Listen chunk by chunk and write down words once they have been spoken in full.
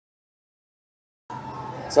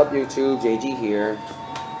What's up, YouTube? JG here.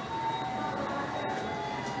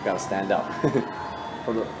 Gotta stand up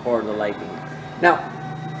for the lighting. Now,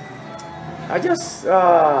 I just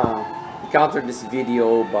encountered this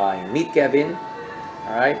video by Meet Kevin.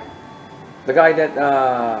 All right, the guy that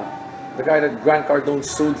Grant Cardone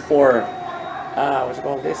sued for what's it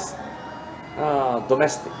called, this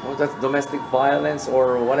domestic violence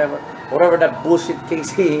or whatever that bullshit case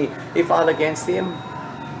he filed against him.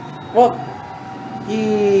 Well,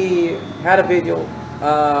 he had a video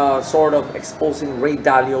sort of exposing Ray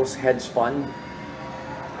Dalio's hedge fund.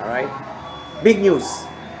 All right, big news.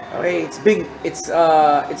 Okay, it's big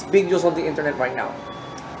news on the internet right now.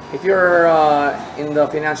 If you're in the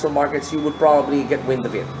financial markets, you would probably get wind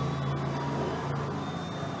of it.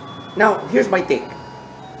 Now, here's my take.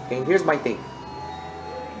 Okay, here's my take.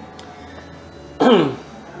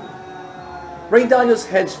 Ray Dalio's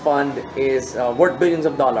hedge fund is worth billions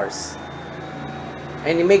of dollars,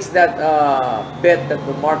 and he makes that bet that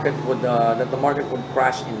the market would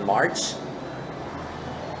crash in March.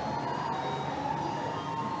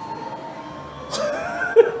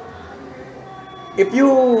 If you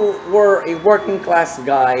were a working class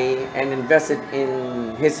guy and invested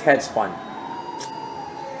in his hedge fund,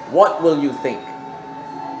 what will you think?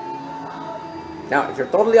 Now, if you're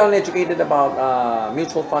totally uneducated about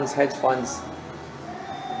mutual funds, hedge funds,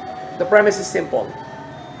 the premise is simple.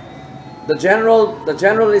 The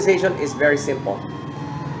generalization is very simple.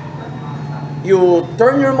 You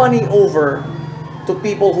turn your money over to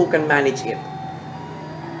people who can manage it.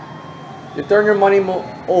 You turn your money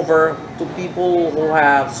over to people who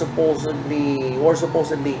are supposedly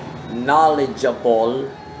knowledgeable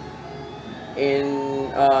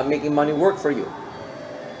in making money work for you.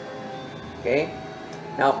 Okay?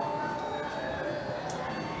 Now,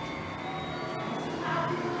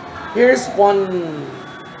 here's one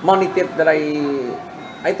money tip that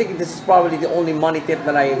I think this is probably the only money tip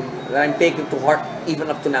that I'm taking to heart even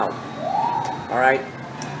up to now. All right?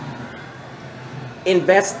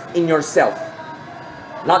 Invest in yourself,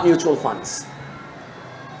 not mutual funds.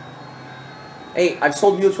 Hey, I've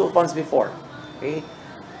sold mutual funds before. Okay,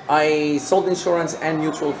 I sold insurance and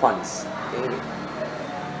mutual funds. Okay?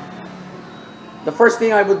 The first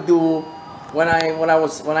thing I would do when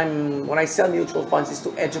I sell mutual funds is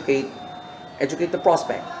to educate the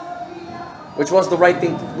prospect, which was the right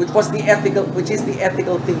thing, which is the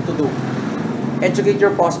ethical thing to do. Educate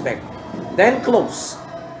your prospect, then close.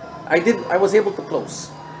 I was able to close.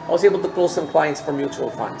 I was able to close some clients for mutual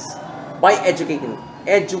funds by educating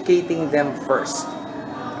them first.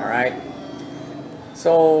 All right.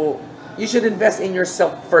 So you should invest in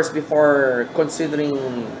yourself first before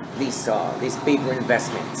considering these paper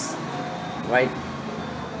investments, right?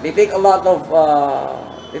 They take a lot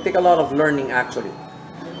of learning, actually,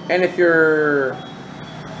 and if you're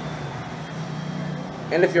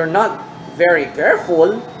not very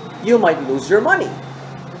careful, you might lose your money.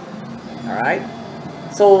 Alright?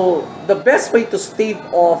 So, the best way to stave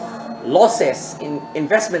off losses, in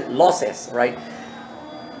investment losses, right?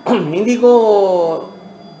 hindi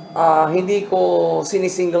ko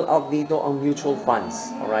sinisingle out dito ang mutual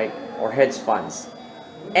funds, alright? Or hedge funds.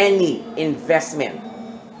 Any investment,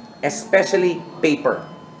 especially paper,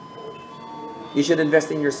 you should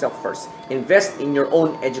invest in yourself first. Invest in your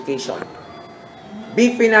own education.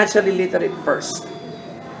 Be financially literate first.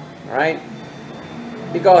 Alright?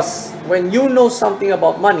 Because when you know something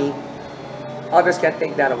about money, others can't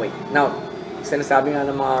take that away. Now, sinasabi nga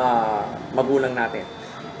ng mga magulang natin,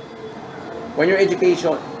 when your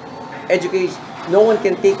education, no one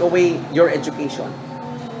can take away your education.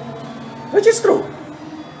 Which is true.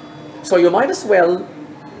 So you might as well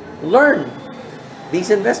learn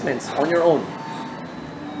these investments on your own.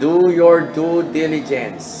 Do your due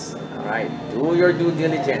diligence. Alright? Do your due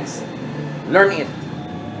diligence. Learn it.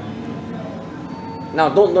 Now,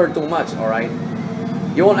 don't learn too much, all right?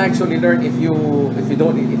 You won't actually learn if you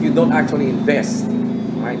don't actually invest,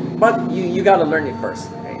 right? But you gotta learn it first.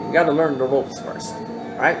 Okay? You gotta learn the ropes first,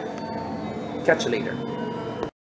 all right? Catch you later.